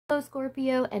Hello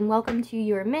Scorpio, and welcome to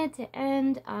your mid to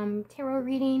end tarot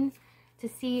reading to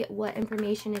see what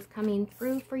information is coming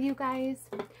through for you guys.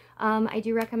 I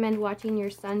do recommend watching your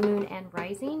sun, moon, and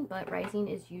rising, but rising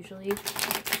is usually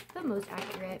the most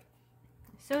accurate.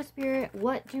 So Spirit,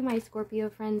 what do my Scorpio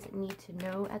friends need to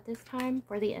know at this time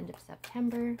for the end of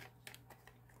September?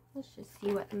 Let's just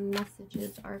see what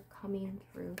messages are coming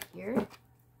through here.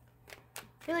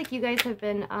 I feel like you guys have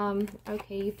been,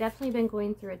 okay, you've definitely been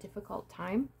going through a difficult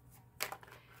time.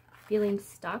 Feeling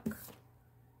stuck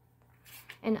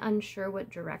and unsure what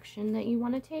direction that you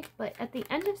want to take. But at the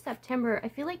end of September, I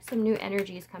feel like some new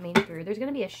energy is coming through. There's going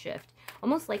to be a shift,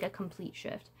 almost like a complete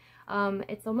shift.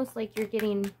 It's almost like you're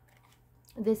getting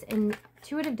this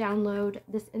intuitive download,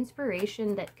 this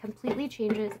inspiration that completely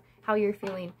changes how you're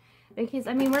feeling. Because,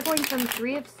 I mean, we're going from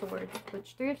Three of Swords,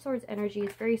 which Three of Swords energy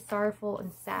is very sorrowful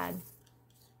and sad.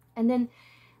 And then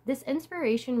this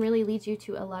inspiration really leads you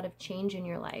to a lot of change in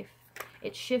your life.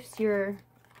 It shifts your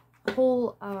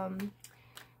whole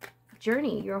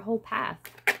journey, your whole path.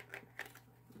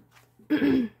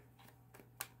 See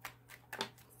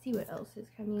what else is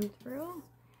coming through.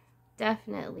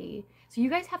 Definitely. So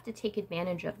you guys have to take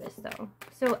advantage of this though.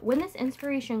 So when this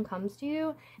inspiration comes to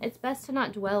you, it's best to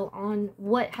not dwell on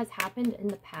what has happened in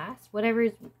the past, whatever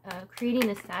is creating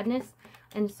a sadness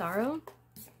and sorrow.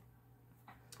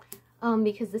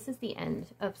 Because this is the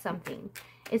end of something.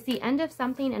 It's the end of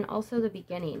something and also the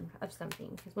beginning of something.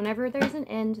 Because whenever there's an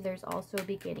end, there's also a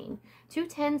beginning. 2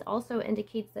 10s also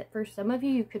indicates that for some of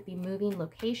you, you could be moving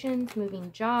locations, moving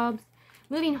jobs,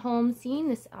 moving homes. Seeing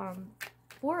this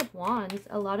 4 of Wands,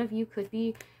 a lot of you could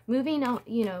be moving out,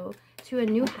 you know, to a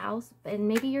new house, and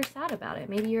maybe you're sad about it.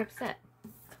 Maybe you're upset.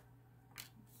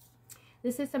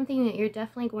 This is something that you're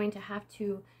definitely going to have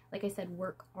to, like I said,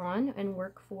 work on and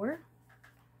work for.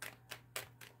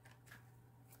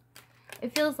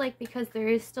 It feels like because there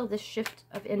is still this shift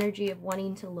of energy of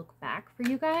wanting to look back for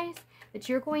you guys, that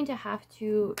you're going to have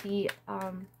to be,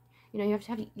 you know, you're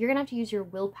going to have to use your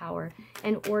willpower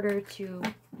in order to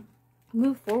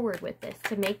move forward with this,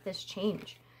 to make this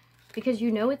change. Because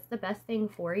you know it's the best thing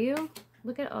for you.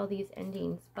 Look at all these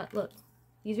endings. But look,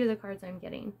 these are the cards I'm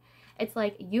getting. It's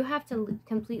like you have to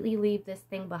completely leave this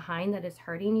thing behind that is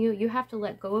hurting you. You have to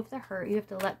let go of the hurt. You have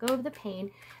to let go of the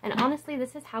pain. And honestly,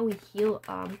 this is how we heal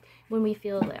when we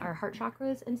feel our heart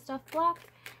chakras and stuff blocked.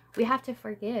 We have to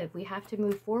forgive. We have to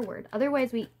move forward.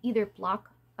 Otherwise, we either block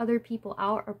other people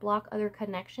out or block other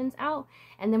connections out.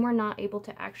 And then we're not able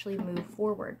to actually move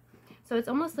forward. So it's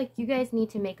almost like you guys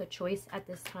need to make a choice at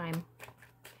this time.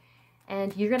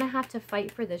 And you're going to have to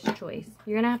fight for this choice.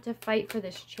 You're going to have to fight for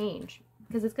this change.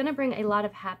 Because it's going to bring a lot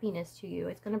of happiness to you.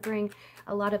 It's going to bring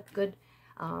a lot of good,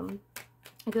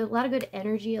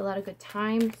 energy, a lot of good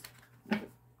times. Let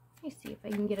me see if I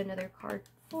can get another card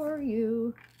for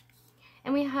you.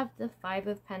 And we have the 5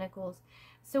 of Pentacles.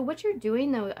 So what you're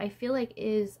doing, though, I feel like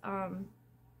is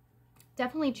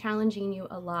definitely challenging you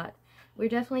a lot. We're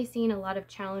definitely seeing a lot of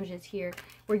challenges here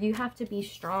where you have to be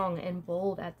strong and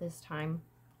bold at this time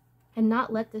and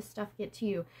not let this stuff get to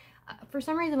you. For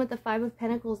some reason with the 5 of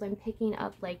Pentacles, I'm picking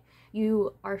up like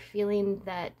you are feeling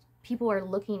that people are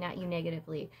looking at you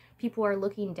negatively. People are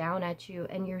looking down at you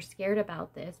and you're scared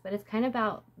about this. But it's kind of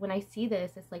about, when I see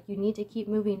this, it's like you need to keep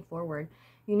moving forward.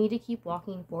 You need to keep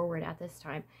walking forward at this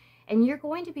time. And you're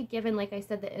going to be given, like I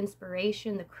said, the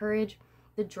inspiration, the courage,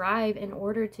 the drive in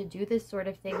order to do this sort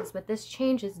of things. But this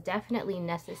change is definitely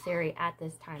necessary at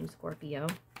this time, Scorpio.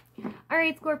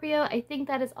 Alright, Scorpio, I think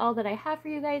that is all that I have for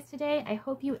you guys today. I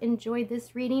hope you enjoyed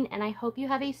this reading, and I hope you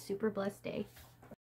have a super blessed day.